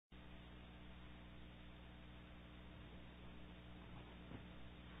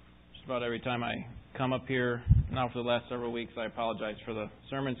Just about every time I come up here now for the last several weeks, I apologize for the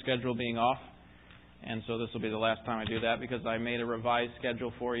sermon schedule being off. And so this will be the last time I do that because I made a revised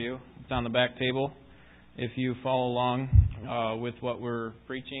schedule for you. It's on the back table. If you follow along with what we're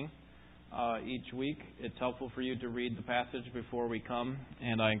preaching each week, it's helpful for you to read the passage before we come.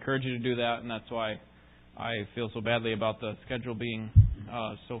 And I encourage you to do that, and that's why I feel so badly about the schedule being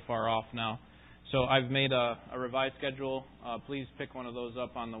so far off now. So I've made a revised schedule. Please pick one of those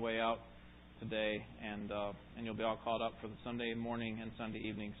up on the way out today, and you'll be all caught up for the Sunday morning and Sunday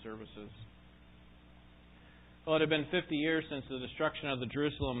evening services. Well, it had been 50 years since the destruction of the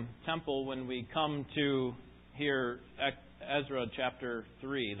Jerusalem temple when we come to hear Ezra chapter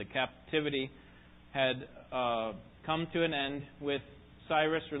 3. The captivity had come to an end with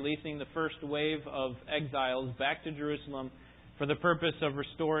Cyrus releasing the first wave of exiles back to Jerusalem for the purpose of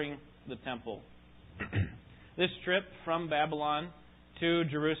restoring the temple. This trip from Babylon to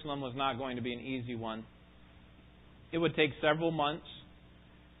Jerusalem was not going to be an easy one. It would take several months,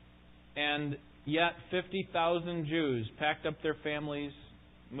 and yet 50,000 Jews packed up their families,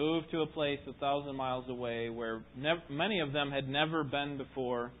 moved to a place 1,000 miles away where many of them had never been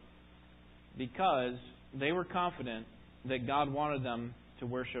before because they were confident that God wanted them to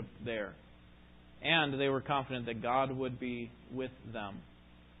worship there. And they were confident that God would be with them.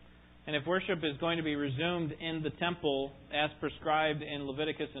 And if worship is going to be resumed in the temple as prescribed in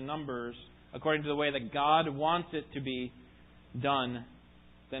Leviticus and Numbers, according to the way that God wants it to be done,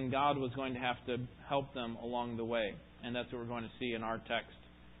 then God was going to have to help them along the way. And that's what we're going to see in our text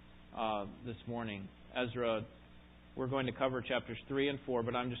this morning. Ezra, we're going to cover chapters 3 and 4,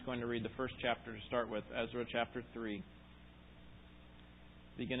 but I'm just going to read the first chapter to start with, Ezra chapter 3,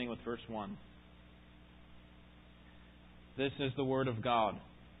 beginning with verse 1. This is the word of God.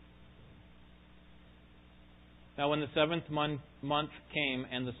 Now when the 7th month came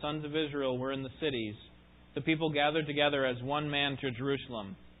and the sons of Israel were in the cities, the people gathered together as one man to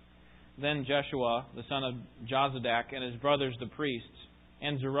Jerusalem. Then Jeshua, the son of Jozadak, and his brothers the priests,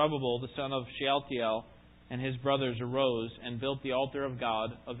 and Zerubbabel, the son of Shealtiel, and his brothers arose and built the altar of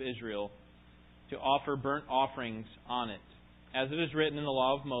God of Israel to offer burnt offerings on it, as it is written in the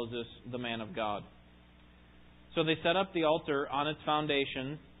law of Moses, the man of God. So they set up the altar on its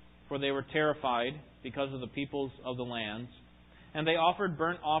foundation, for they were terrified because of the peoples of the lands. And they offered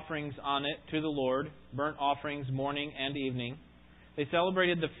burnt offerings on it to the Lord, burnt offerings morning and evening. They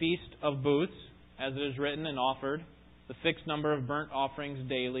celebrated the Feast of Booths, as it is written, and offered the fixed number of burnt offerings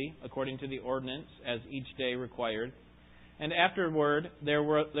daily, according to the ordinance, as each day required. And afterward there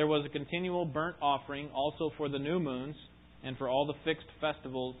was a continual burnt offering also for the new moons, and for all the fixed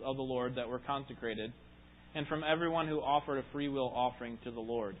festivals of the Lord that were consecrated, and from everyone who offered a freewill offering to the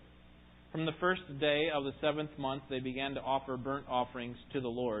Lord. From the first day of the 7th month they began to offer burnt offerings to the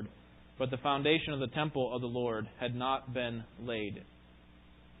Lord, but the foundation of the temple of the Lord had not been laid.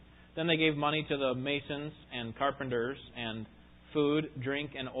 Then they gave money to the masons and carpenters, and food,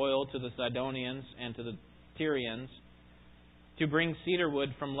 drink, and oil to the Sidonians and to the Tyrians, to bring cedar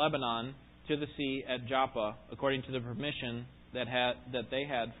wood from Lebanon to the sea at Joppa, according to the permission that they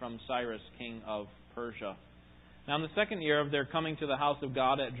had from Cyrus, king of Persia. Now in the 2nd year of their coming to the house of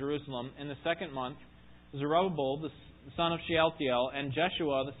God at Jerusalem, in the 2nd month, Zerubbabel, the son of Shealtiel, and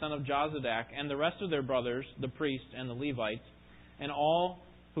Jeshua, the son of Jozadak, and the rest of their brothers, the priests and the Levites, and all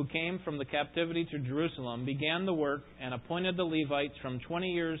who came from the captivity to Jerusalem, began the work and appointed the Levites from 20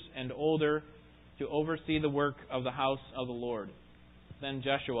 years and older to oversee the work of the house of the Lord. Then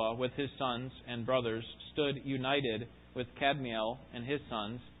Jeshua, with his sons and brothers, stood united with Kadmiel and his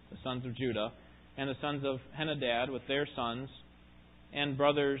sons, the sons of Judah, and the sons of Henadad with their sons and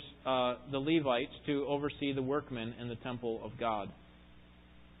brothers, the Levites, to oversee the workmen in the temple of God.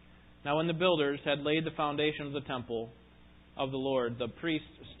 Now when the builders had laid the foundation of the temple of the Lord, the priests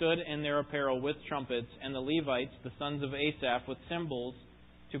stood in their apparel with trumpets, and the Levites, the sons of Asaph, with cymbals,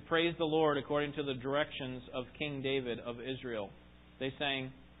 to praise the Lord according to the directions of King David of Israel. They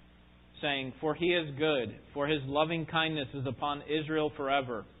sang, saying, "For he is good, for his loving kindness is upon Israel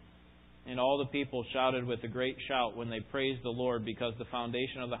forever." And all the people shouted with a great shout when they praised the Lord, because the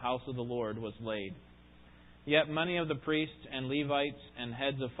foundation of the house of the Lord was laid. Yet many of the priests and Levites and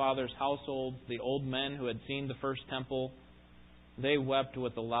heads of fathers' households, the old men who had seen the first temple, they wept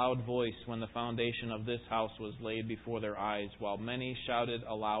with a loud voice when the foundation of this house was laid before their eyes, while many shouted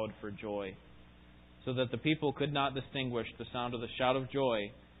aloud for joy, so that the people could not distinguish the sound of the shout of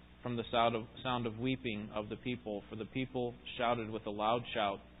joy from the sound of weeping of the people, for the people shouted with a loud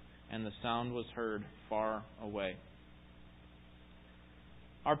shout, and the sound was heard far away.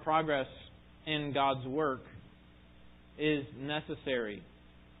 Our progress in God's work is necessary.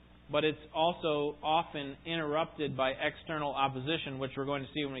 but it's also often interrupted by external opposition, which we're going to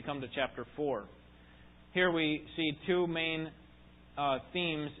see when we come to chapter 4. Here we see two main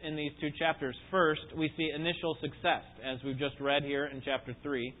themes in these two chapters. First, we see initial success, as we've just read here in chapter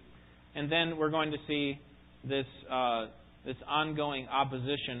 3. And then we're going to see this ongoing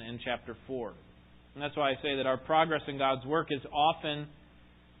opposition in chapter 4. And that's why I say that our progress in God's work is often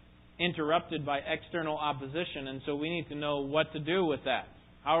interrupted by external opposition, and so we need to know what to do with that.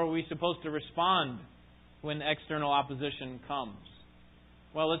 How are we supposed to respond when external opposition comes?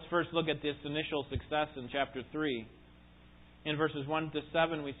 Well, let's first look at this initial success in chapter 3. In verses 1 to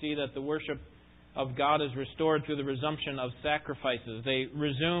 7, we see that the worship of God is restored through the resumption of sacrifices. They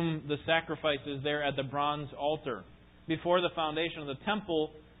resume the sacrifices there at the bronze altar. Before the foundation of the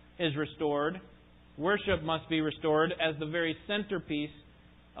temple is restored, worship must be restored as the very centerpiece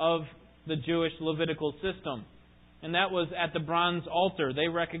of the Jewish Levitical system. And that was at the bronze altar. They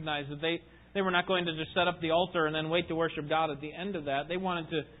recognized that they were not going to just set up the altar and then wait to worship God at the end of that. They wanted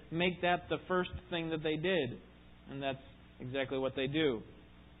to make that the first thing that they did. And that's exactly what they do.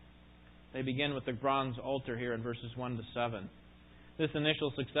 They begin with the bronze altar here in verses 1 to 7. This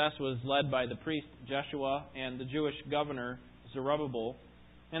initial success was led by the priest Jeshua and the Jewish governor Zerubbabel.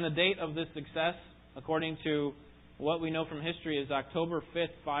 And the date of this success, according to what we know from history, is October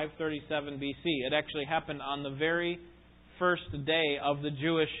 5th, 537 BC. It actually happened on the very first day of the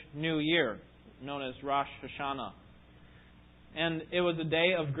Jewish New Year, known as Rosh Hashanah. And it was a day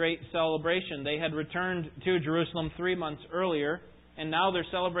of great celebration. They had returned to Jerusalem 3 months earlier, and now they're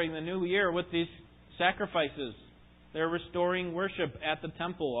celebrating the New Year with these sacrifices. They're restoring worship at the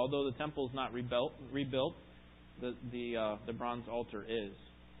temple, although the temple is not rebuilt. The bronze altar is.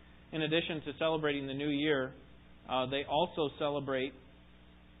 In addition to celebrating the New Year, they also celebrate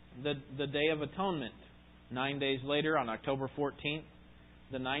the Day of Atonement. 9 days later, on October 14th,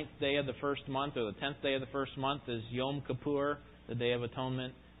 the 9th day of the first month, or the 10th day of the first month, is Yom Kippur, the Day of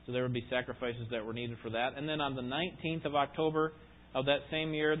Atonement. So there would be sacrifices that were needed for that. And then on the 19th of October of that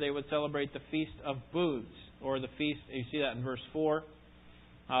same year, they would celebrate the Feast of Booths, or the feast. You see that in verse 4.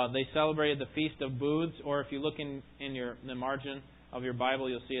 They celebrated the Feast of Booths, or if you look in the margin of your Bible,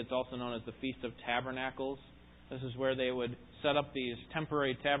 you'll see it's also known as the Feast of Tabernacles. This is where they would set up these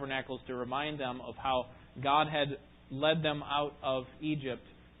temporary tabernacles to remind them of how God had led them out of Egypt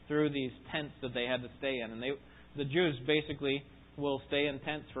through these tents that they had to stay in. And the Jews basically will stay in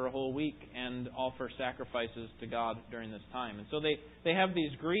tents for a whole week and offer sacrifices to God during this time. And so they have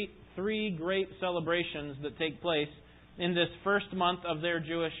these three great celebrations that take place in this first month of their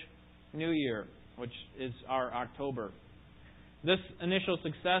Jewish New Year, which is our October. This initial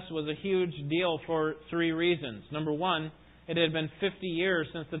success was a huge deal for 3 reasons. Number one, it had been 50 years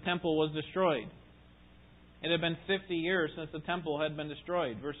since the temple was destroyed. It had been 50 years since the temple had been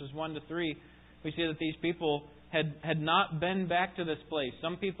destroyed. Verses 1 to 3, we see that these people had not been back to this place.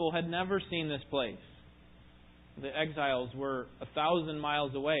 Some people had never seen this place. The exiles were 1,000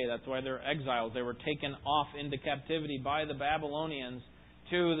 miles away. That's why they're exiles. They were taken off into captivity by the Babylonians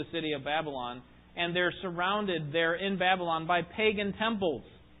to the city of Babylon. And they're surrounded there in Babylon by pagan temples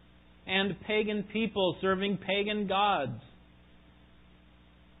and pagan people serving pagan gods.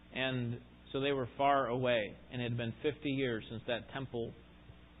 And so they were far away. And it had been 50 years since that temple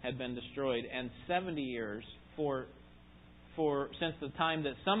had been destroyed, and 70 years since the time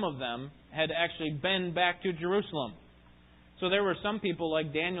that some of them had actually been back to Jerusalem. So there were some people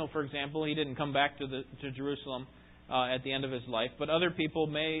like Daniel, for example. He didn't come back to Jerusalem at the end of his life, but other people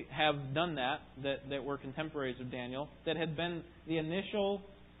may have done that were contemporaries of Daniel, that had been the initial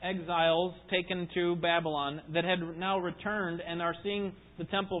exiles taken to Babylon, that had now returned and are seeing the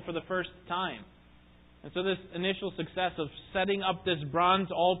temple for the first time. And so this initial success of setting up this bronze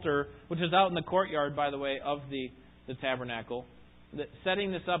altar, which is out in the courtyard, by the way, of the tabernacle, that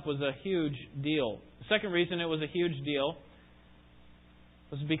setting this up was a huge deal. The second reason it was a huge deal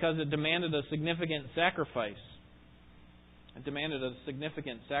was because it demanded a significant sacrifice. It demanded a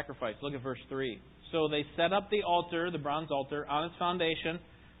significant sacrifice. Look at verse 3. So they set up the altar, the bronze altar, on its foundation,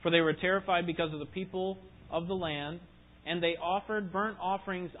 for they were terrified because of the people of the land, and they offered burnt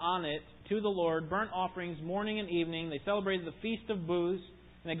offerings on it to the Lord, burnt offerings morning and evening. They celebrated the Feast of Booths.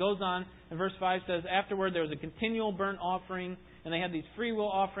 And it goes on, and verse 5 says, afterward there was a continual burnt offering, and they had these free will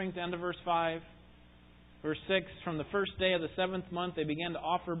offerings, end of verse 5. Verse 6, from the first day of the 7th month they began to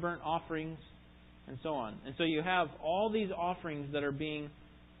offer burnt offerings, and so on. And so you have all these offerings that are being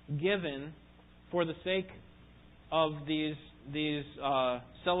given for the sake of these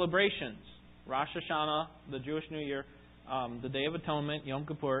celebrations. Rosh Hashanah, the Jewish New Year, the Day of Atonement, Yom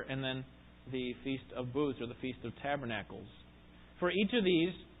Kippur, and then the Feast of Booths, or the Feast of Tabernacles. For each of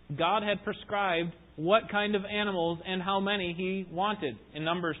these God had prescribed what kind of animals and how many He wanted. In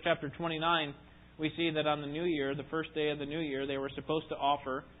Numbers chapter 29, we see that on the New Year, the first day of the New Year, they were supposed to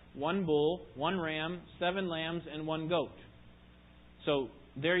offer 1 bull, 1 ram, 7 lambs, and 1 goat. So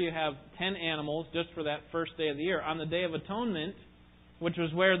there you have 10 animals just for that first day of the year. On the Day of Atonement, which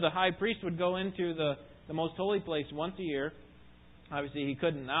was where the high priest would go into the most holy place once a year. Obviously, he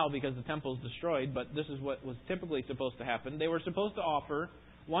couldn't now because the temple is destroyed, but this is what was typically supposed to happen. They were supposed to offer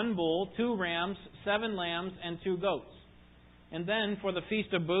 1 bull, 2 rams, 7 lambs, and 2 goats. And then for the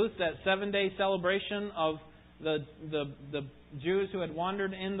Feast of Booths, that 7-day celebration of the Jews who had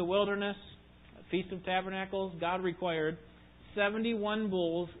wandered in the wilderness, Feast of Tabernacles, God required 71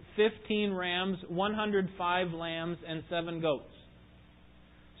 bulls, 15 rams, 105 lambs, and 7 goats.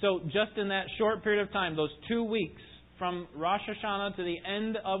 So just in that short period of time, those 2 weeks, from Rosh Hashanah to the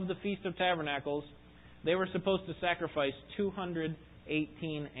end of the Feast of Tabernacles, they were supposed to sacrifice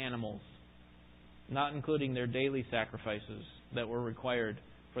 218 animals, not including their daily sacrifices that were required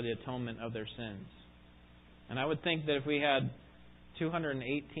for the atonement of their sins. And I would think that if we had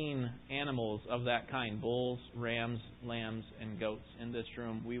 218 animals of that kind, bulls, rams, lambs, and goats in this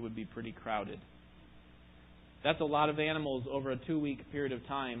room, we would be pretty crowded. That's a lot of animals over a 2-week period of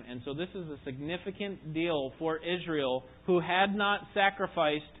time. And so this is a significant deal for Israel, who had not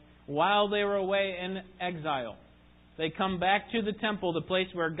sacrificed while they were away in exile. They come back to the temple, the place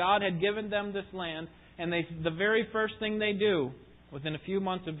where God had given them this land, and the very first thing they do, within a few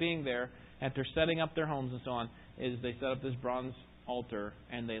months of being there, after setting up their homes and so on, is they set up this bronze altar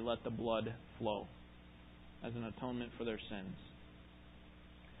and they let the blood flow as an atonement for their sins.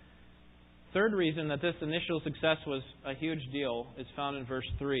 Third reason that this initial success was a huge deal is found in verse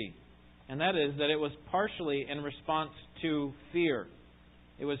 3. And that is that it was partially in response to fear.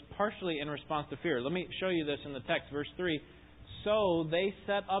 It was partially in response to fear. Let me show you this in the text. Verse 3. So they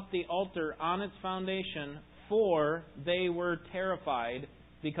set up the altar on its foundation, for they were terrified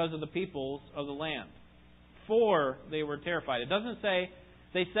because of the peoples of the land. For they were terrified. It doesn't say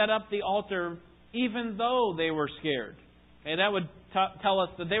they set up the altar even though they were scared. Okay, that would tell us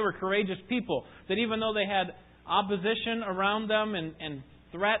that they were courageous people. That even though they had opposition around them and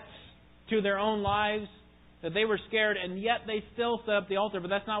threats to their own lives, that they were scared, and yet they still set up the altar. But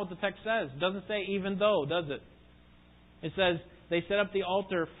that's not what the text says. It doesn't say even though, does it? It says they set up the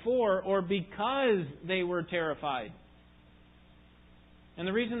altar for or because they were terrified. And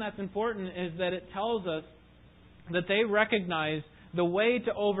the reason that's important is that it tells us that they recognize the way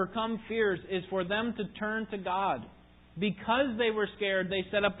to overcome fears is for them to turn to God. Because they were scared, they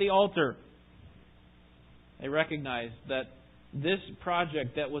set up the altar. They recognized that this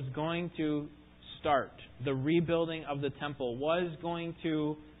project that was going to start, the rebuilding of the temple, was going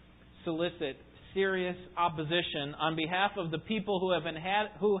to solicit serious opposition on behalf of the people who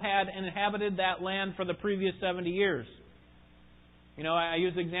had inhabited that land for the previous 70 years. You know, I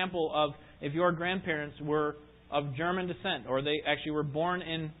use the example of if your grandparents were of German descent, or they actually were born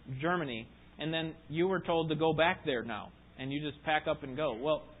in Germany, and then you were told to go back there now, and you just pack up and go.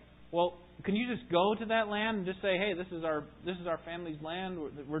 Well, can you just go to that land and just say, "Hey, this is our family's land.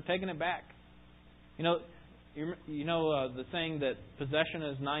 We're taking it back." You know the saying that possession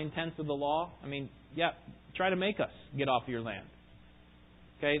is 9/10 of the law. I mean, yeah, try to make us get off your land.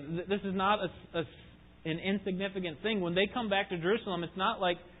 Okay, this is not an insignificant thing. When they come back to Jerusalem, it's not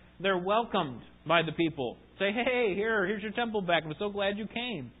like they're welcomed by the people. Say, "Hey, here's your temple back. I'm so glad you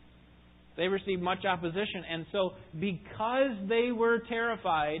came." They received much opposition. And so, because they were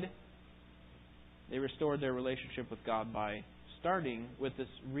terrified, they restored their relationship with God by starting with this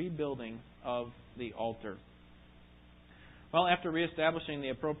rebuilding of the altar. Well, after reestablishing the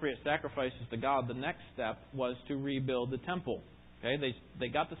appropriate sacrifices to God, the next step was to rebuild the temple. Okay, they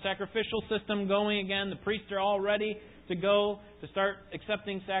got the sacrificial system going again. The priests are all ready to go to start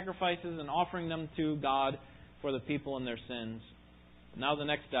accepting sacrifices and offering them to God for the people and their sins. Now the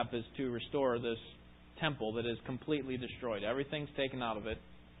next step is to restore this temple that is completely destroyed. Everything's taken out of it.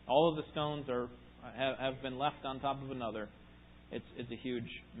 All of the stones have been left on top of another. It's a huge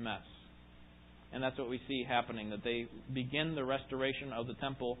mess. And that's what we see happening, that they begin the restoration of the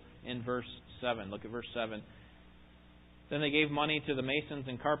temple in verse 7. Look at verse 7. Then they gave money to the masons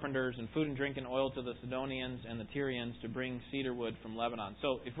and carpenters, and food and drink and oil to the Sidonians and the Tyrians to bring cedar wood from Lebanon.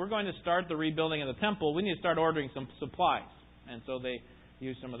 So if we're going to start the rebuilding of the temple, we need to start ordering some supplies. And so they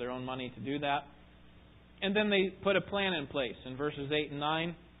used some of their own money to do that. And then they put a plan in place. In verses 8 and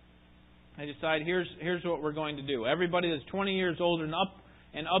 9, they decide, here's what we're going to do. Everybody that's 20 years old and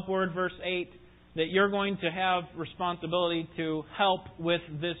upward, verse 8, that you're going to have responsibility to help with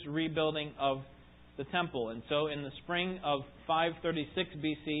this rebuilding of the temple. And so in the spring of 536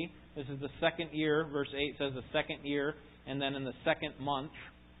 BC, this is the second year, verse 8 says the second year, and then in the second month,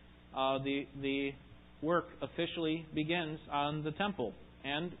 the work officially begins on the temple.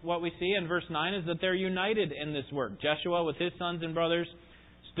 And what we see in verse 9 is that they're united in this work. Jeshua with his sons and brothers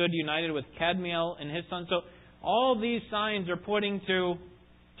stood united with Kadmiel and his sons. So all these signs are pointing to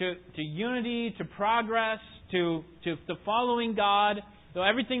unity, to progress, to following God. So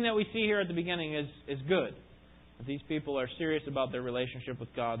everything that we see here at the beginning is good. If these people are serious about their relationship with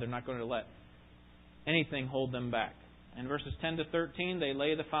God, they're not going to let anything hold them back. In verses 10 to 13, they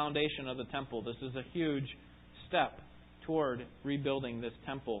lay the foundation of the temple. This is a huge step toward rebuilding this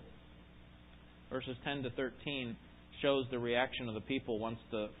temple. Verses 10 to 13 shows the reaction of the people once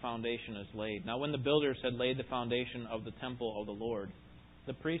the foundation is laid. Now when the builders had laid the foundation of the temple of the Lord,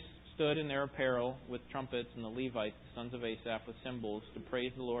 the priests stood in their apparel with trumpets, and the Levites, the sons of Asaph, with cymbals, to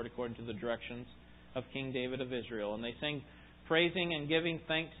praise the Lord according to the directions of King David of Israel. And they sang, praising and giving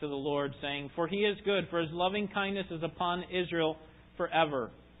thanks to the Lord, saying, For He is good, for His loving kindness is upon Israel forever.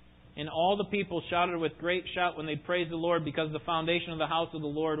 And all the people shouted with great shout when they praised the Lord, because the foundation of the house of the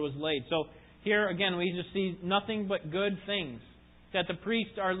Lord was laid. So here again we just see nothing but good things. That the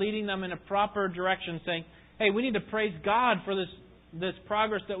priests are leading them in a proper direction, saying, hey, we need to praise God for this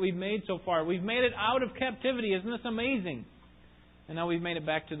progress that we've made so far. We've made it out of captivity. Isn't this amazing? And now we've made it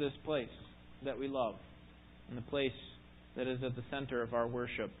back to this place that we love, and the place that is at the center of our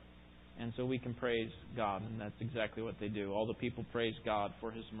worship. And so we can praise God, and that's exactly what they do. All the people praise God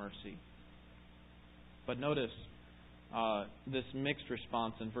for His mercy. But notice this mixed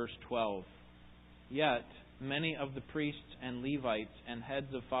response in verse 12. Yet many of the priests and Levites and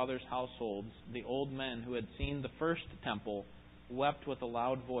heads of fathers' households, the old men who had seen the first temple, wept with a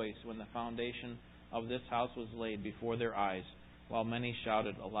loud voice when the foundation of this house was laid before their eyes, while many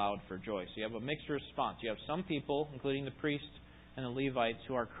shouted aloud for joy. So you have a mixed response. You have some people, including the priests and the Levites,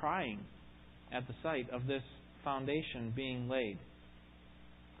 who are crying at the sight of this foundation being laid.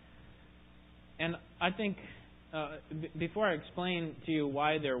 And I think, before I explain to you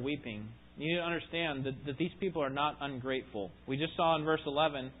why they're weeping, you need to understand that these people are not ungrateful. We just saw in verse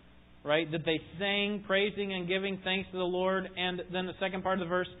 11, right, that they sang, praising and giving thanks to the Lord. And then the second part of the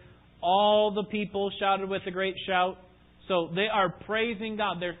verse, all the people shouted with a great shout. So they are praising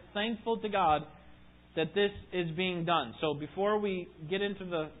God. They're thankful to God that this is being done. So before we get into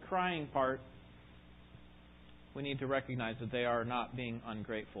the crying part, we need to recognize that they are not being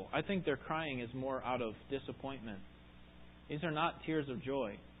ungrateful. I think their crying is more out of disappointment. These are not tears of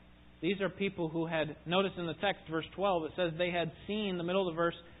joy. These are people who had, notice in the text, verse 12, it says they had seen, the middle of the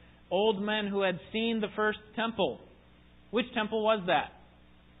verse, old men who had seen the first temple. Which temple was that?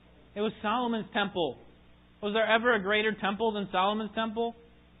 It was Solomon's temple. Was there ever a greater temple than Solomon's temple?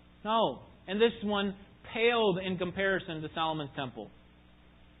 No. And this one paled in comparison to Solomon's temple.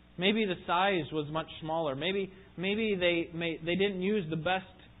 Maybe the size was much smaller. Maybe they didn't use the best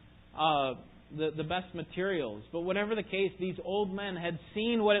the best materials. But whatever the case, these old men had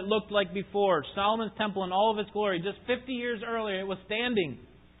seen what it looked like before. Solomon's temple in all of its glory. Just 50 years earlier, it was standing.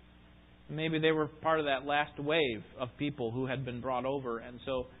 Maybe they were part of that last wave of people who had been brought over. And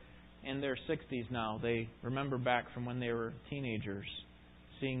so in their 60s now, they remember back from when they were teenagers,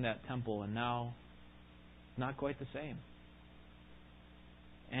 seeing that temple, and now not quite the same.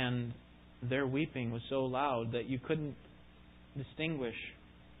 And their weeping was so loud that you couldn't distinguish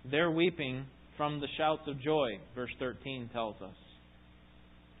their weeping from the shouts of joy, verse 13 tells us.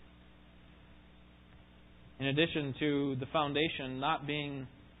 In addition to the foundation not being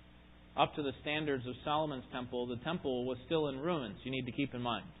up to the standards of Solomon's temple, the temple was still in ruins. You need to keep in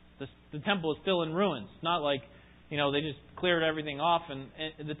mind. The temple is still in ruins. It's not like, they just cleared everything off,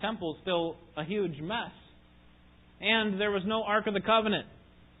 and the temple is still a huge mess. And there was no Ark of the Covenant.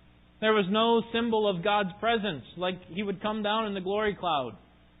 There was no symbol of God's presence, like He would come down in the glory cloud.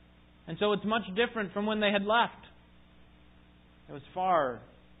 And so it's much different from when they had left. It was far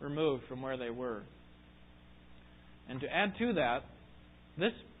removed from where they were. And to add to that,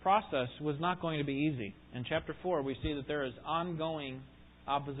 this process was not going to be easy. In chapter 4, we see that there is ongoing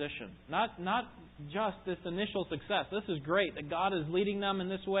opposition. Not just this initial success. This is great that God is leading them in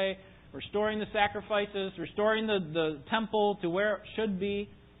this way, restoring the sacrifices, restoring the temple to where it should be.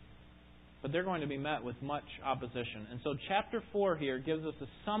 But they're going to be met with much opposition. And so chapter 4 here gives us a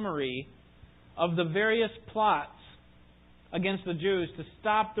summary of the various plots against the Jews to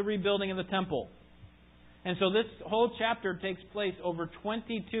stop the rebuilding of the temple. And so this whole chapter takes place over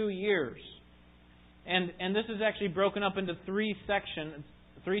 22 years. And this is actually broken up into three sections,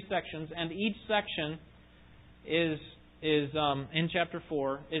 and each section is is in chapter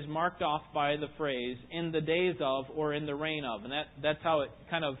 4 is marked off by the phrase "in the days of" or "in the reign of," and that's how it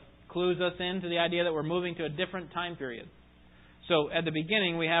kind of clues us into the idea that we're moving to a different time period. So at the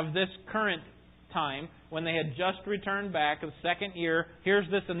beginning we have this current time when they had just returned back, the second year. Here's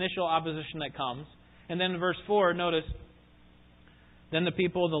this initial opposition that comes, and then in verse 4, notice, then the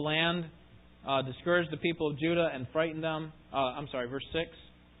people of the land discouraged the people of Judah and frightened them. Verse 6.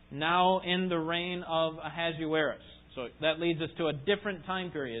 Now in the reign of Ahasuerus. So that leads us to a different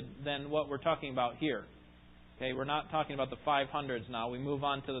time period than what we're talking about here. Okay, we're not talking about the 500s now. We move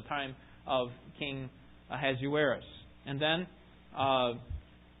on to the time of King Ahasuerus. And then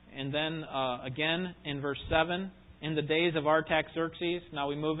again in verse 7, in the days of Artaxerxes. Now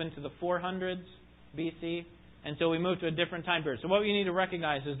we move into the 400s BC. And so we move to a different time period. So what you need to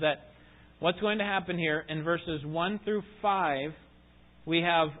recognize is that what's going to happen here in verses 1 through 5, we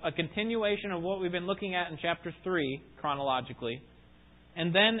have a continuation of what we've been looking at in chapter 3 chronologically.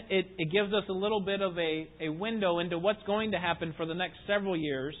 And then it gives us a little bit of a window into what's going to happen for the next several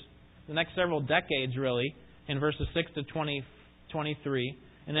years, the next several decades really, in verses 6 to 23.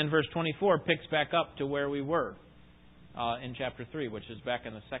 And then verse 24 picks back up to where we were in chapter 3, which is back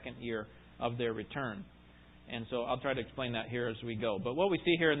in the second year of their return. And so I'll try to explain that here as we go. But what we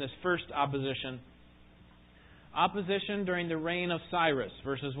see here in this first opposition during the reign of Cyrus,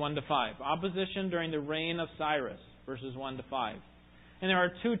 verses 1 to 5. Opposition during the reign of Cyrus, verses 1 to 5. And there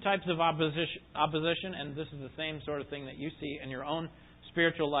are two types of opposition, and this is the same sort of thing that you see in your own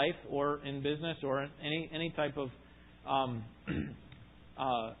spiritual life or in business or in any type of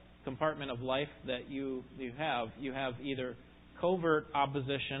compartment of life that you have. You have either covert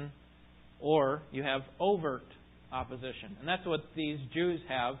opposition or you have overt opposition. And that's what these Jews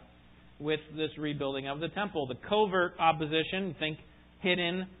have with this rebuilding of the temple. The covert opposition, think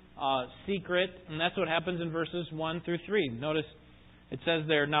hidden, secret, and that's what happens in verses 1 through 3. Notice it says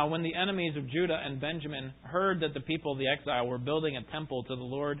there, now when the enemies of Judah and Benjamin heard that the people of the exile were building a temple to the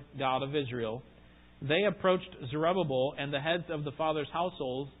Lord God of Israel, they approached Zerubbabel and the heads of the fathers'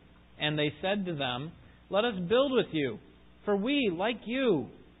 households, and they said to them, let us build with you, for we, like you,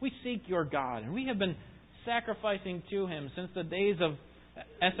 we seek your God, and we have been sacrificing to Him since the days of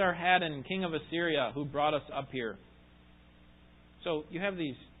Esarhaddon, king of Assyria, who brought us up here. So you have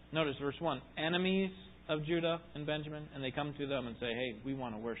these, notice verse 1, enemies of Judah and Benjamin, and they come to them and say, hey, we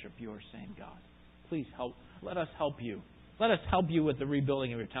want to worship your same God. Please help. Let us help you. Let us help you with the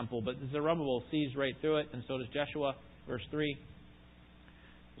rebuilding of your temple. But Zerubbabel sees right through it, and so does Jeshua. Verse 3,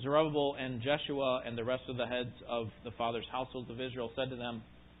 Zerubbabel and Jeshua and the rest of the heads of the fathers' households of Israel said to them,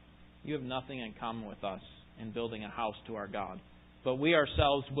 you have nothing in common with us in building a house to our God. But we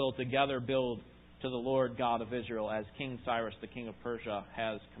ourselves will together build to the Lord God of Israel, as King Cyrus, the king of Persia,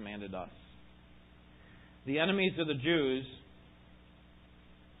 has commanded us. The enemies of the Jews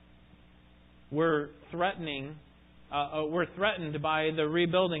were threatened by the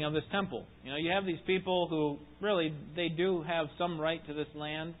rebuilding of this temple. You know, you have these people who really, they do have some right to this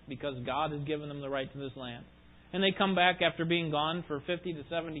land because God has given them the right to this land. And they come back after being gone for 50 to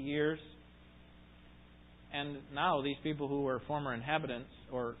 70 years. And now these people who were former inhabitants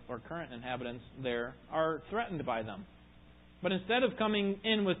or current inhabitants there are threatened by them. But instead of coming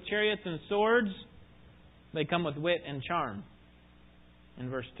in with chariots and swords, they come with wit and charm. In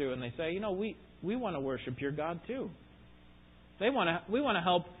verse 2, and they say, you know, we want to worship your God too. We want to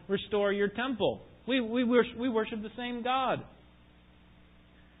help restore your temple. We worship the same God.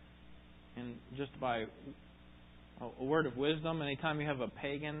 And just by a word of wisdom, anytime you have a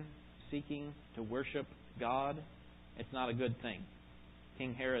pagan seeking to worship God, it's not a good thing.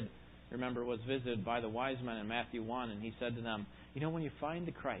 King Herod, remember, was visited by the wise men in Matthew 1, and he said to them, you know, when you find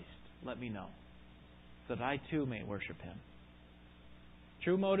the Christ, let me know, so that I too may worship Him.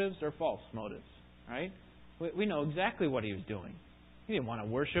 True motives or false motives, right? We know exactly what he was doing. He didn't want to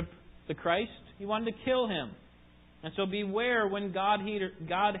worship the Christ. He wanted to kill Him. And so beware when God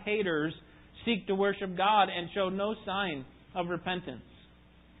haters seek to worship God and show no sign of repentance.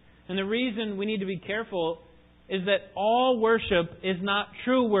 And the reason we need to be careful is that all worship is not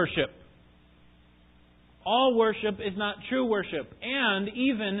true worship. All worship is not true worship. And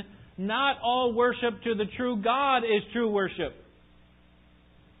even not all worship to the true God is true worship.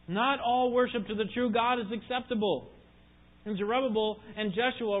 Not all worship to the true God is acceptable. And Zerubbabel and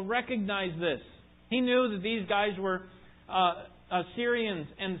Jeshua recognized this. He knew that these guys were Assyrians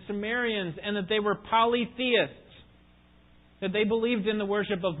and Sumerians, and that they were polytheists. That they believed in the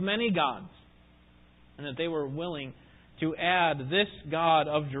worship of many gods. And that they were willing to add this God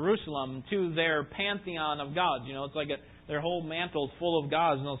of Jerusalem to their pantheon of gods. You know, it's like their whole mantle's full of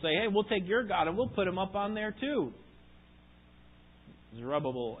gods. And they'll say, hey, we'll take your God and we'll put him up on there too.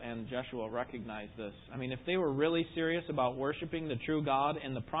 Zerubbabel and Jeshua recognized this. I mean, if they were really serious about worshiping the true God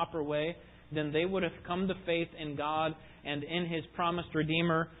in the proper way, then they would have come to faith in God and in His promised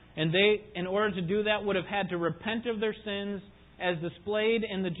Redeemer. And they, in order to do that, would have had to repent of their sins as displayed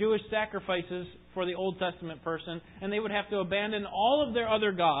in the Jewish sacrifices for the Old Testament person. And they would have to abandon all of their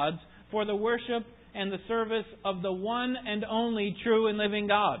other gods for the worship and the service of the one and only true and living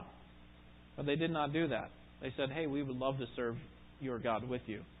God. But they did not do that. They said, hey, we would love to serve your God with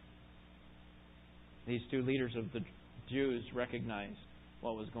you. These two leaders of the Jews recognized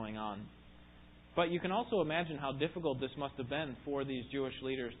what was going on. But you can also imagine how difficult this must have been for these Jewish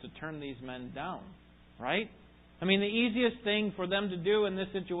leaders to turn these men down, right? I mean, the easiest thing for them to do in this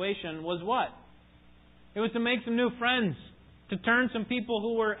situation was what? It was to make some new friends, to turn some people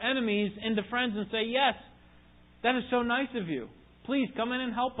who were enemies into friends and say, yes, that is so nice of you. Please come in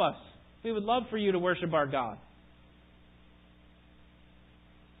and help us. We would love for you to worship our God.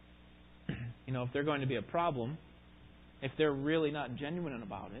 You know, if they're going to be a problem, if they're really not genuine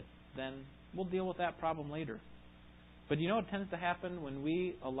about it, then we'll deal with that problem later. But you know what tends to happen when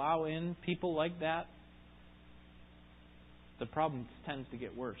we allow in people like that? The problem tends to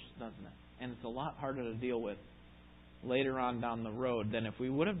get worse, doesn't it? And it's a lot harder to deal with later on down the road than if we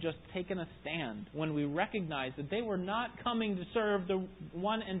would have just taken a stand when we recognized that they were not coming to serve the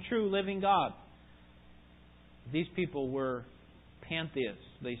one and true living God. These people were pantheists.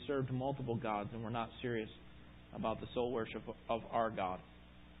 They served multiple gods and were not serious about the sole worship of our God.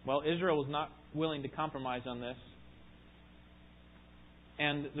 Well, Israel was not willing to compromise on this.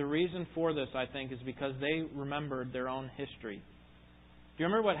 And the reason for this, I think, is because they remembered their own history. Do you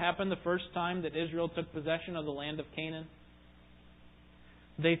remember what happened the first time that Israel took possession of the land of Canaan?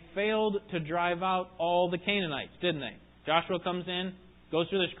 They failed to drive out all the Canaanites, didn't they? Joshua comes in, goes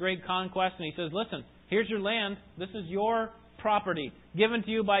through this great conquest, and he says, listen, here's your land. This is your property given to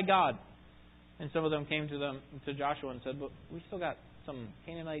you by God. And some of them came to Joshua and said, but we still got some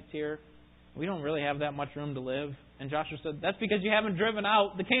Canaanites here. We don't really have that much room to live. And Joshua said, that's because you haven't driven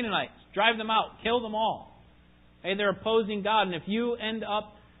out the Canaanites. Drive them out. Kill them all. Hey, they're opposing God. And if you end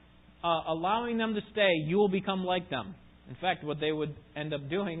up allowing them to stay, you will become like them. In fact, what they would end up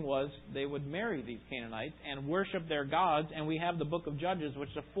doing was they would marry these Canaanites and worship their gods. And we have the book of Judges, which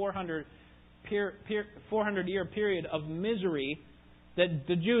is a 400-year period of misery that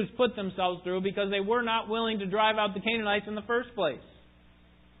the Jews put themselves through because they were not willing to drive out the Canaanites in the first place.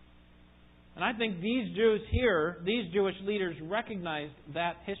 And I think these Jews here, these Jewish leaders, recognized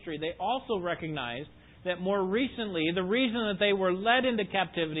that history. They also recognized that more recently, the reason that they were led into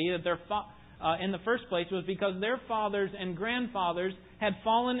captivity in the first place was because their fathers and grandfathers had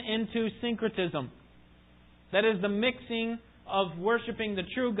fallen into syncretism. That is the mixing of worshiping the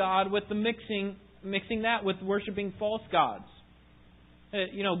true God with the mixing that with worshiping false gods.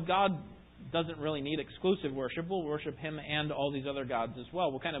 You know, God doesn't really need exclusive worship. We'll worship Him and all these other gods as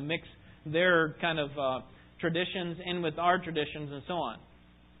well. We'll kind of mix their kind of traditions in with our traditions and so on.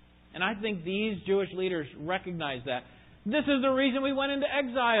 And I think these Jewish leaders recognize that. This is the reason we went into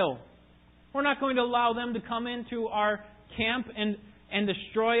exile. We're not going to allow them to come into our camp and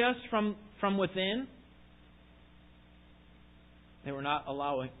destroy us from within. They were not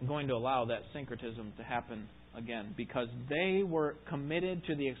going to allow that syncretism to happen again because they were committed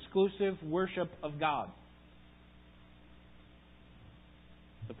to the exclusive worship of God.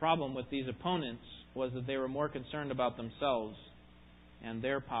 The problem with these opponents was that they were more concerned about themselves and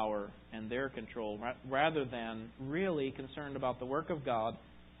their power and their control rather than really concerned about the work of God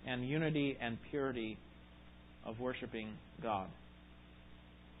and unity and purity of worshiping God.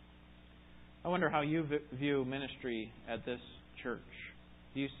 I wonder how you view ministry at this church.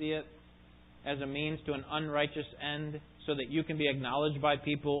 Do you see it as a means to an unrighteous end so that you can be acknowledged by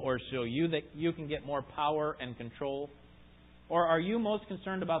people or so that you can get more power and control? Or are you most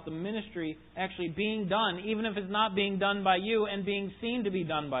concerned about the ministry actually being done, even if it's not being done by you and being seen to be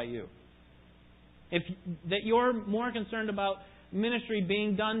done by you? That you're more concerned about ministry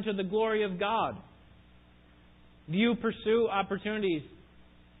being done to the glory of God? Do you pursue opportunities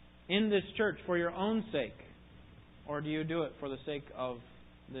in this church for your own sake? Or do you do it for the sake of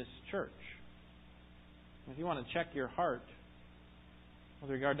this church? If you want to check your heart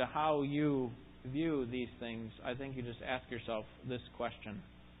with regard to how you view these things, I think you just ask yourself this question.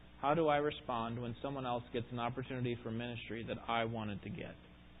 How do I respond when someone else gets an opportunity for ministry that I wanted to get?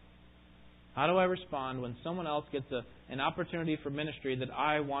 How do I respond when someone else gets an opportunity for ministry that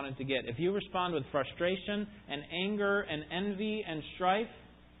I wanted to get? If you respond with frustration and anger and envy and strife,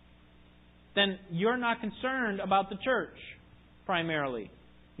 then you're not concerned about the church primarily.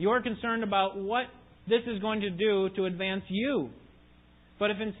 You're concerned about what this is going to do to advance you But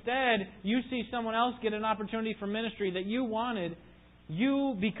if instead you see someone else get an opportunity for ministry that you wanted,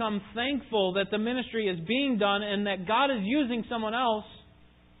 you become thankful that the ministry is being done and that God is using someone else,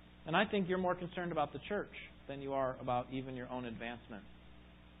 and I think you're more concerned about the church than you are about even your own advancement.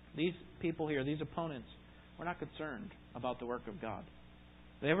 These people here, these opponents, were not concerned about the work of God.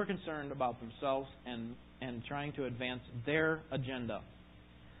 They were concerned about themselves and trying to advance their agenda.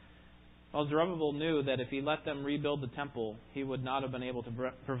 Well, Zerubbabel knew that if he let them rebuild the temple, he would not have been able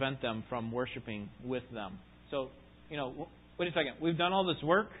to prevent them from worshiping with them. So, wait a second. We've done all this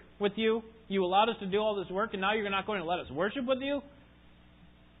work with you. You allowed us to do all this work, and now you're not going to let us worship with you?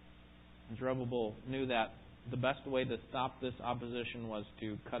 And Zerubbabel knew that the best way to stop this opposition was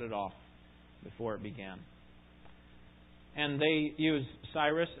to cut it off before it began. And they use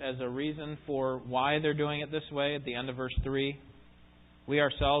Cyrus as a reason for why they're doing it this way at the end of verse 3. We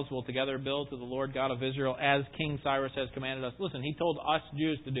ourselves will together build to the Lord God of Israel as King Cyrus has commanded us. Listen, he told us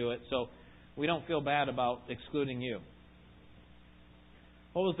Jews to do it, so we don't feel bad about excluding you.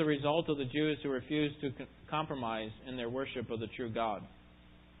 What was the result of the Jews who refused to compromise in their worship of the true God?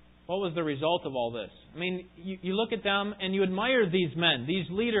 What was the result of all this? I mean, you look at them and you admire these men, these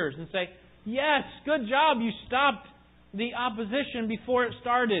leaders, and say, yes, good job, you stopped the opposition before it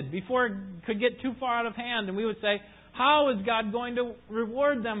started, before it could get too far out of hand. And we would say, how is God going to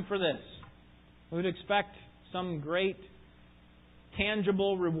reward them for this? We would expect some great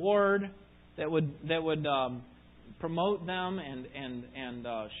tangible reward that would promote them and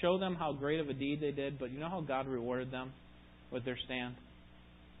show them how great of a deed they did. But you know how God rewarded them with their stand?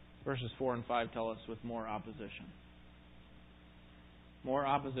 Verses 4 and 5 tell us with more opposition. More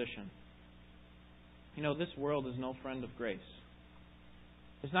opposition. This world is no friend of grace.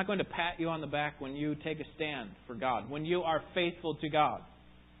 It's not going to pat you on the back when you take a stand for God, when you are faithful to God.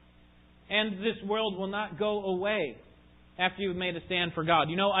 And this world will not go away after you've made a stand for God.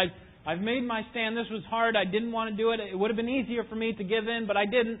 I've made my stand. This was hard. I didn't want to do it. It would have been easier for me to give in, but I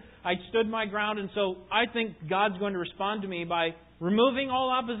didn't. I stood my ground, and so I think God's going to respond to me by removing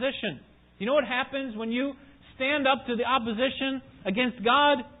all opposition. You know what happens when you stand up to the opposition against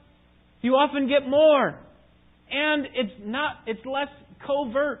God? You often get more. And it's less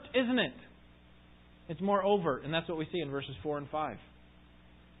covert, isn't it? It's more overt, and that's what we see in verses 4 and 5.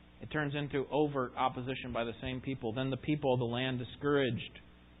 It turns into overt opposition by the same people. Then the people of the land discouraged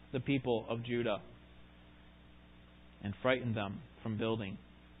the people of Judah and frightened them from building,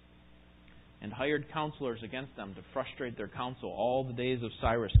 and hired counselors against them to frustrate their counsel all the days of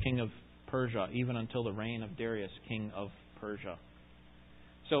Cyrus, king of Persia, even until the reign of Darius, king of Persia.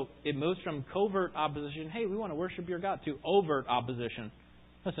 So it moves from covert opposition, hey, we want to worship your God, to overt opposition.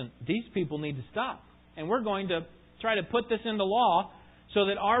 Listen, these people need to stop. And we're going to try to put this into law so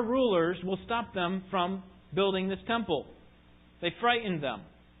that our rulers will stop them from building this temple. They frightened them.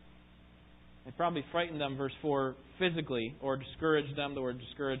 They probably frightened them, verse 4, physically, or discouraged them, the word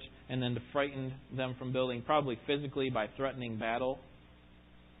discouraged, and then to frighten them from building, probably physically by threatening battle.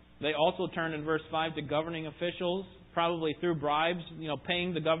 They also turned in verse 5 to governing officials, probably through bribes,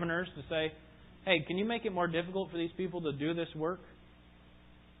 paying the governors to say, hey, can you make it more difficult for these people to do this work?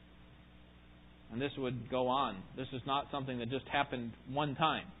 And this would go on. This is not something that just happened one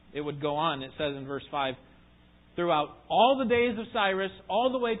time. It would go on, it says in verse 5, throughout all the days of Cyrus,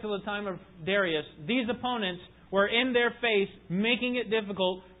 all the way till the time of Darius, these opponents were in their face making it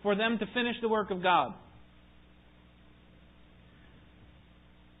difficult for them to finish the work of God.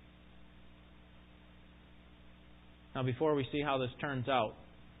 Now, before we see how this turns out,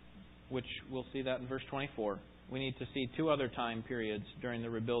 which we'll see that in verse 24, we need to see two other time periods during the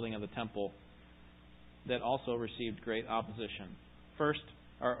rebuilding of the temple that also received great opposition. First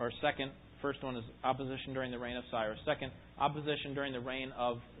one is opposition during the reign of Cyrus. Second, opposition during the reign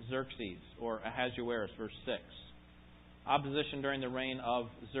of Xerxes, or Ahasuerus, verse 6. Opposition during the reign of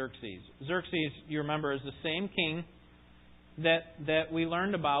Xerxes. Xerxes, you remember, is the same king that we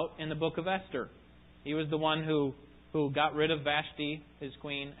learned about in the book of Esther. He was the one who got rid of Vashti, his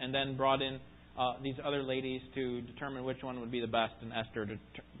queen, and then brought in these other ladies to determine which one would be the best, and Esther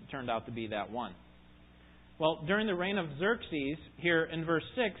turned out to be that one. Well, during the reign of Xerxes, here in verse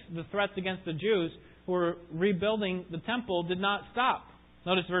 6, the threats against the Jews who were rebuilding the temple did not stop.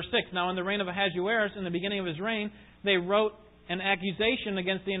 Notice verse 6. Now, in the reign of Ahasuerus, in the beginning of his reign, they wrote an accusation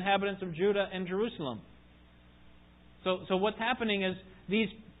against the inhabitants of Judah and Jerusalem. So what's happening is these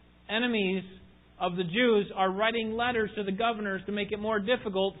enemies of the Jews are writing letters to the governors to make it more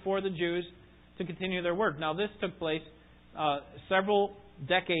difficult for the Jews to continue their work. Now, this took place several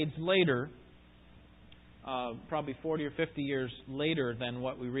decades later, probably 40 or 50 years later than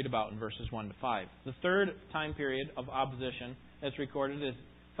what we read about in verses 1 to 5. The third time period of opposition that's recorded is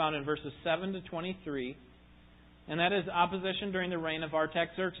found in verses 7 to 23. And that is opposition during the reign of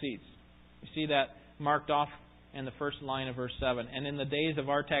Artaxerxes. You see that marked off in the first line of verse 7. And in the days of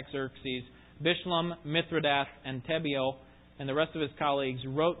Artaxerxes, Bishlam, Mithridath, and Tabeel, and the rest of his colleagues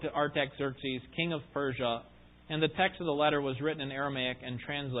wrote to Artaxerxes, king of Persia, and the text of the letter was written in Aramaic and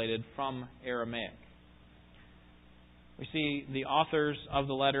translated from Aramaic. We see the authors of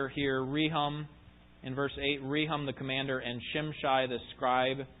the letter here, Rehum, in verse 8, Rehum the commander and Shimshai the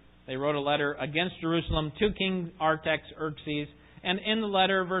scribe. They wrote a letter against Jerusalem to King Artaxerxes. And in the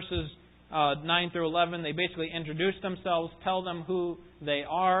letter, verses 9 through 11, they basically introduce themselves, tell them who they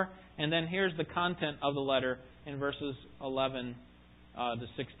are. And then here's the content of the letter in verses 11 to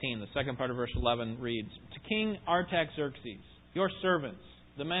 16. The second part of verse 11 reads, To King Artaxerxes, your servants,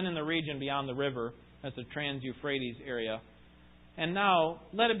 the men in the region beyond the river, that's the Trans-Euphrates area. And now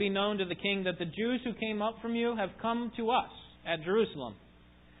let it be known to the king that the Jews who came up from you have come to us at Jerusalem.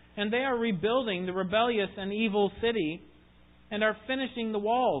 And they are rebuilding the rebellious and evil city and are finishing the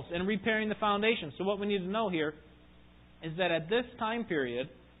walls and repairing the foundations. So what we need to know here is that at this time period,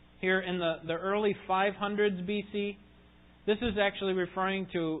 here in the early 500s BC, this is actually referring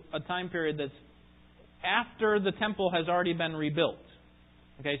to a time period that's after the temple has already been rebuilt.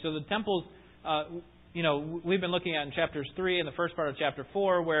 Okay, so the temple's, we've been looking at in chapters 3 and the first part of chapter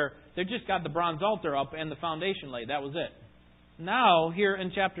 4 where they just got the bronze altar up and the foundation laid. That was it. Now, here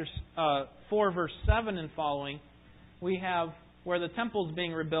in chapter 4, verse 7 and following, we have where the temple is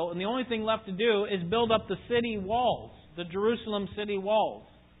being rebuilt, and the only thing left to do is build up the city walls, the Jerusalem city walls.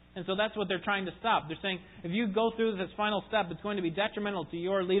 And so that's what they're trying to stop. They're saying, if you go through this final step, it's going to be detrimental to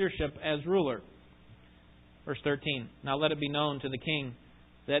your leadership as ruler. Verse 13, Now let it be known to the king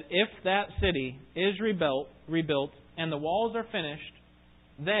that if that city is rebuilt, and the walls are finished,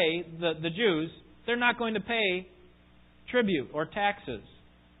 they, the Jews, they're not going to pay tribute or taxes,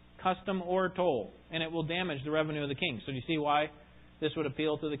 custom or toll, and it will damage the revenue of the king. So do you see why this would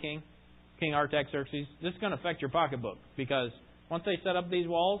appeal to the king, King Artaxerxes? This is going to affect your pocketbook, because once they set up these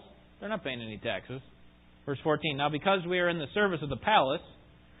walls, they're not paying any taxes. Verse 14, Now because we are in the service of the palace,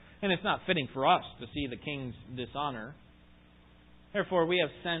 and it's not fitting for us to see the king's dishonor, therefore we have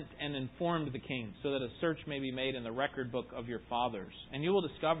sent and informed the king, so that a search may be made in the record book of your fathers. And you will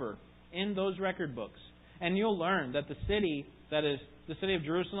discover in those record books, and you'll learn that the city, that is the city of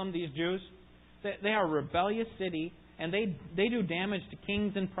Jerusalem, these Jews, they are a rebellious city, and they do damage to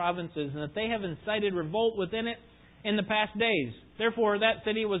kings and provinces, and that they have incited revolt within it in the past days. Therefore that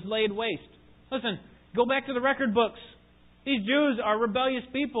city was laid waste. Listen, go back to the record books. These Jews are rebellious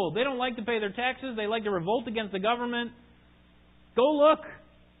people. They don't like to pay their taxes. They like to revolt against the government. Go look.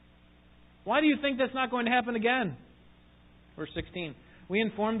 Why do you think that's not going to happen again? Verse 16. We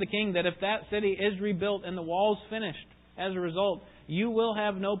informed the king that if that city is rebuilt and the walls finished, as a result, you will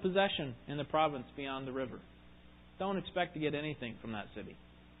have no possession in the province beyond the river. Don't expect to get anything from that city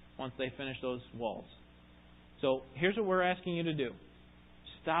once they finish those walls. So here's what we're asking you to do.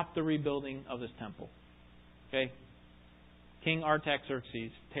 Stop the rebuilding of this temple. Okay? King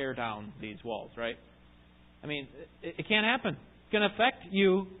Artaxerxes, tear down these walls, right? I mean, it can't happen. It's going to affect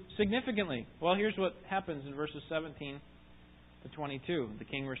you significantly. Well, here's what happens in verses 17 to 22. The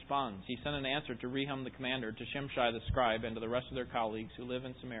king responds. He sent an answer to Rehum the commander, to Shimshai the scribe, and to the rest of their colleagues who live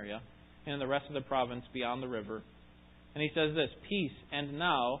in Samaria, and in the rest of the province beyond the river. And he says this, Peace, and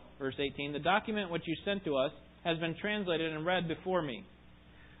now, verse 18, the document which you sent to us has been translated and read before me.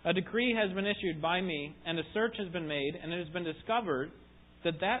 A decree has been issued by me, and a search has been made, and it has been discovered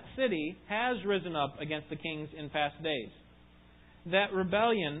that that city has risen up against the kings in past days. That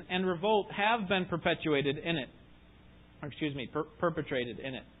rebellion and revolt have been perpetrated in it.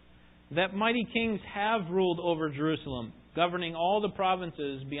 That mighty kings have ruled over Jerusalem, governing all the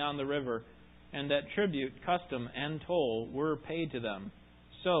provinces beyond the river, and that tribute, custom, and toll were paid to them.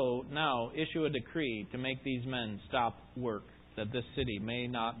 So now issue a decree to make these men stop work, that this city may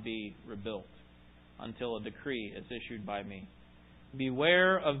not be rebuilt until a decree is issued by me.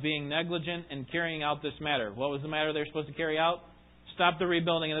 Beware of being negligent in carrying out this matter. What was the matter they're supposed to carry out? Stop the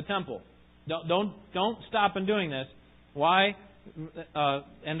rebuilding of the temple. Don't stop in doing this. Why?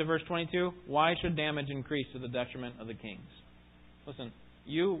 End of verse 22. Why should damage increase to the detriment of the kings? Listen,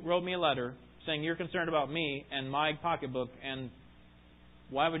 you wrote me a letter saying you're concerned about me and my pocketbook, and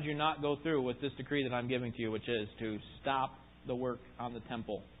why would you not go through with this decree that I'm giving to you, which is to stop the work on the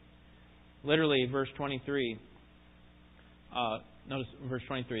temple? Literally, verse 23. Notice verse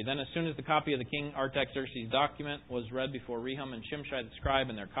 23. Then as soon as the copy of the king Artaxerxes' document was read before Rehum and Shimshai the scribe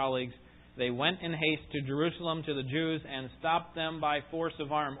and their colleagues, they went in haste to Jerusalem to the Jews and stopped them by force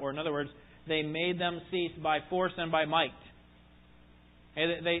of arm. Or in other words, they made them cease by force and by might.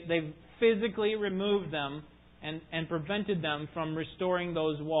 They physically removed them and prevented them from restoring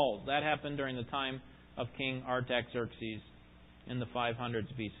those walls. That happened during the time of King Artaxerxes in the 500s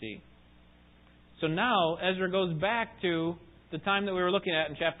BC. So now Ezra goes back to the time that we were looking at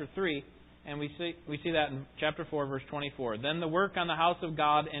in chapter 3, and we see that in chapter 4, verse 24. Then the work on the house of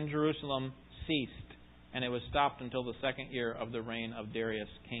God in Jerusalem ceased, and it was stopped until the second year of the reign of Darius,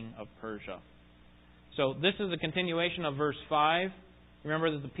 king of Persia. So this is a continuation of verse 5.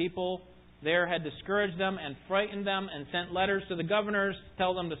 Remember that the people there had discouraged them and frightened them and sent letters to the governors to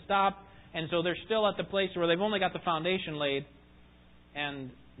tell them to stop. And so they're still at the place where they've only got the foundation laid,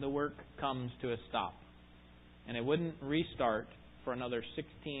 and the work comes to a stop. And it wouldn't restart for another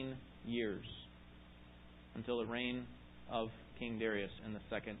 16 years until the reign of King Darius in the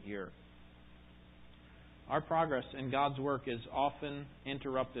second year. Our progress in God's work is often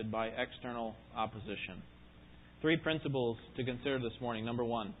interrupted by external opposition. 3 principles to consider this morning. Number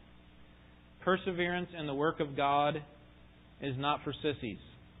 1, perseverance in the work of God is not for sissies.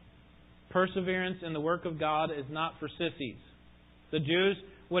 Perseverance in the work of God is not for sissies. The Jews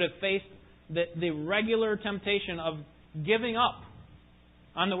would have faced the regular temptation of giving up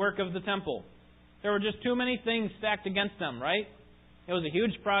on the work of the temple. There were just too many things stacked against them, right? It was a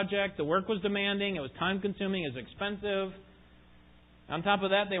huge project. The work was demanding. It was time-consuming. It was expensive. On top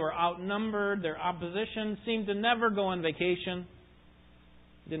of that, they were outnumbered. Their opposition seemed to never go on vacation.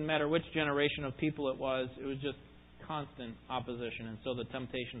 It didn't matter which generation of people it was. It was just constant opposition. And so the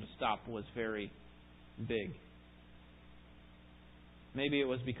temptation to stop was very big. Maybe it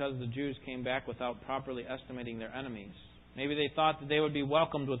was because the Jews came back without properly estimating their enemies. Maybe they thought that they would be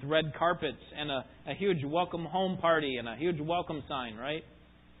welcomed with red carpets and a huge welcome home party and a huge welcome sign, right?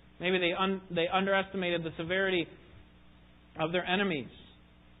 Maybe they underestimated the severity of their enemies.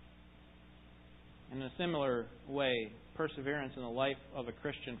 In a similar way, perseverance in the life of a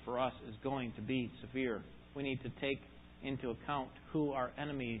Christian for us is going to be severe. We need to take into account who our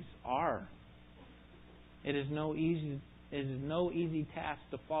enemies are. It is no easy task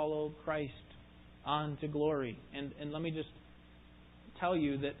to follow Christ on to glory. And let me just tell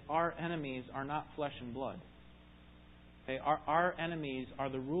you that our enemies are not flesh and blood. Okay? Our enemies are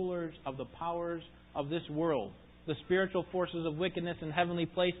the rulers of the powers of this world, the spiritual forces of wickedness in heavenly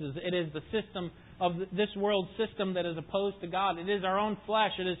places. It is the system of this world system that is opposed to God. It is our own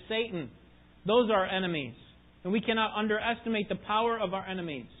flesh. It is Satan. Those are our enemies. And we cannot underestimate the power of our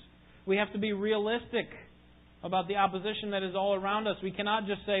enemies. We have to be realistic about the opposition that is all around us. We cannot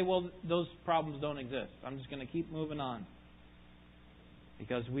just say, well, those problems don't exist. I'm just going to keep moving on.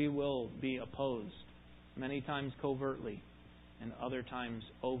 Because we will be opposed, many times covertly and other times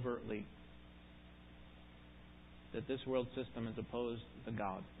overtly. That this world system is opposed to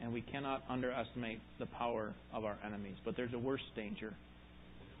God. And we cannot underestimate the power of our enemies. But there's a worse danger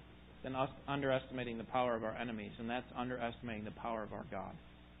than us underestimating the power of our enemies. And that's underestimating the power of our God.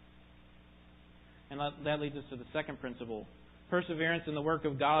 And that leads us to the second principle. Perseverance in the work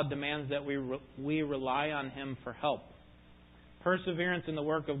of God demands that we rely on Him for help. Perseverance in the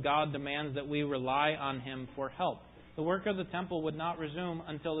work of God demands that we rely on Him for help. The work of the temple would not resume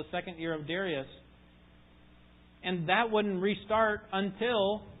until the second year of Darius. And that wouldn't restart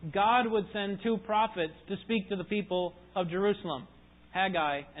until God would send 2 prophets to speak to the people of Jerusalem,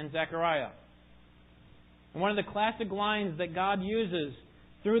 Haggai and Zechariah. And one of the classic lines that God uses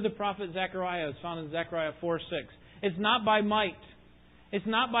through the prophet Zechariah is found in Zechariah 4:6. It's not by might, it's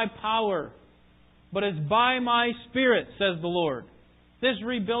not by power, but it's by my Spirit, says the Lord. This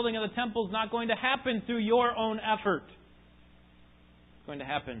rebuilding of the temple is not going to happen through your own effort. It's going to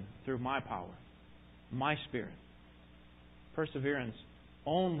happen through my power, my Spirit. Perseverance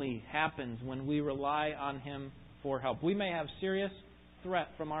only happens when we rely on Him for help. We may have serious threat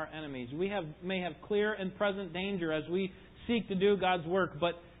from our enemies. We may have clear and present danger as we seek to do God's work.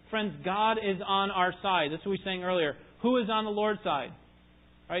 But friends, God is on our side. That's what we sang earlier. Who is on the Lord's side?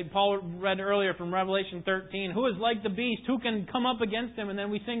 Right? Paul read earlier from Revelation 13. Who is like the beast? Who can come up against him? And then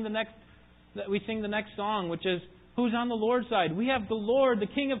we sing the next song, which is, who's on the Lord's side? We have the Lord, the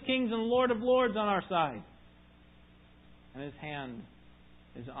King of Kings and Lord of Lords on our side. And His hand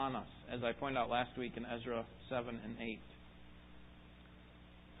is on us, as I pointed out last week in Ezra 7 and 8.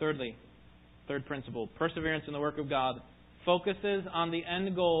 Thirdly, third principle, perseverance in the work of God focuses on the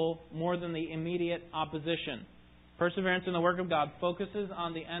end goal more than the immediate opposition. Perseverance in the work of God focuses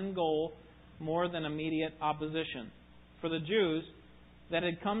on the end goal more than immediate opposition. For the Jews that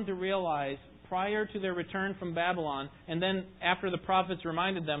had come to realize prior to their return from Babylon, and then after the prophets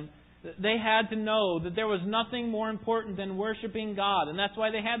reminded them, they had to know that there was nothing more important than worshiping God. And that's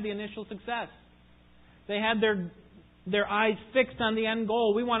why they had the initial success. They had their eyes fixed on the end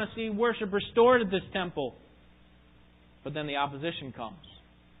goal. We want to see worship restored at this temple. But then the opposition comes.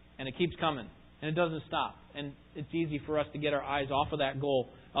 And it keeps coming. And it doesn't stop. And it's easy for us to get our eyes off of that goal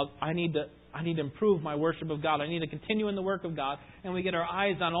of, I need to improve my worship of God. I need to continue in the work of God. And we get our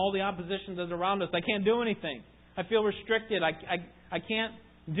eyes on all the opposition that's around us. I can't do anything. I feel restricted. I can't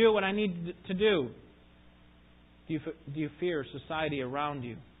do what I need to do. Do you fear society around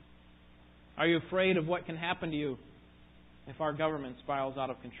you? Are you afraid of what can happen to you if our government spirals out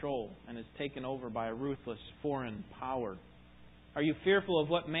of control and is taken over by a ruthless foreign power? Are you fearful of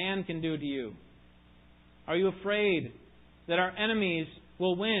what man can do to you? Are you afraid that our enemies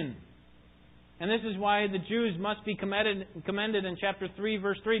will win? And this is why the Jews must be commended in chapter 3,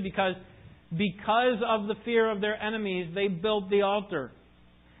 verse 3, because of the fear of their enemies, they built the altar.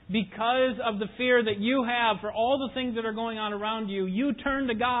 Because of the fear that you have for all the things that are going on around you, you turn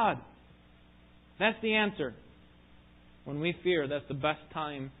to God. That's the answer. When we fear, that's the best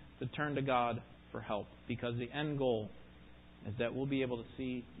time to turn to God for help. Because the end goal is that we'll be able to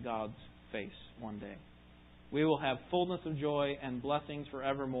see God's face one day. We will have fullness of joy and blessings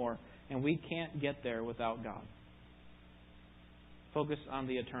forevermore. And we can't get there without God. Focus on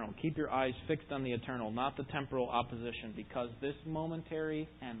the eternal. Keep your eyes fixed on the eternal, not the temporal opposition, because this momentary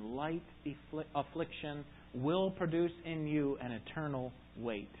and light affliction will produce in you an eternal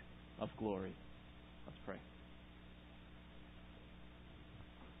weight of glory. Let's pray.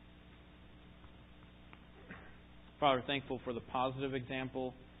 Father, thankful for the positive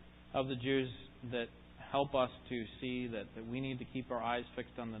example of the Jews that help us to see that we need to keep our eyes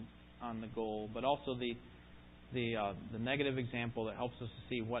fixed on the goal, but also the negative example that helps us to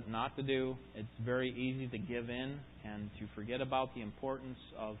see what not to do. It's very easy to give in and to forget about the importance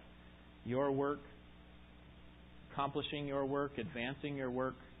of your work, accomplishing your work, advancing your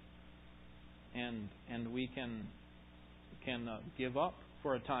work, and we can give up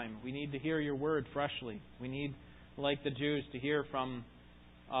for a time. We need to hear your word freshly. We need, like the Jews, to hear from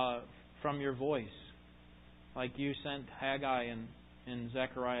your voice, like you sent Haggai and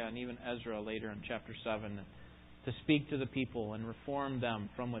Zechariah and even Ezra later in chapter 7 to speak to the people and reform them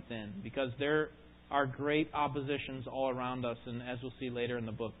from within. Because there are great oppositions all around us, and as we'll see later in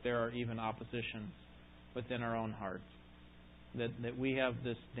the book, there are even oppositions within our own hearts. That we have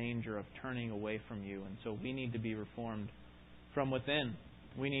this danger of turning away from you, and so we need to be reformed from within.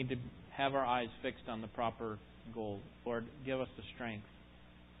 We need to have our eyes fixed on the proper goal. Lord, give us the strength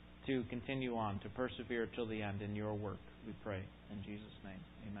to continue on, to persevere till the end in your work, we pray. In Jesus' name,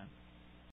 amen.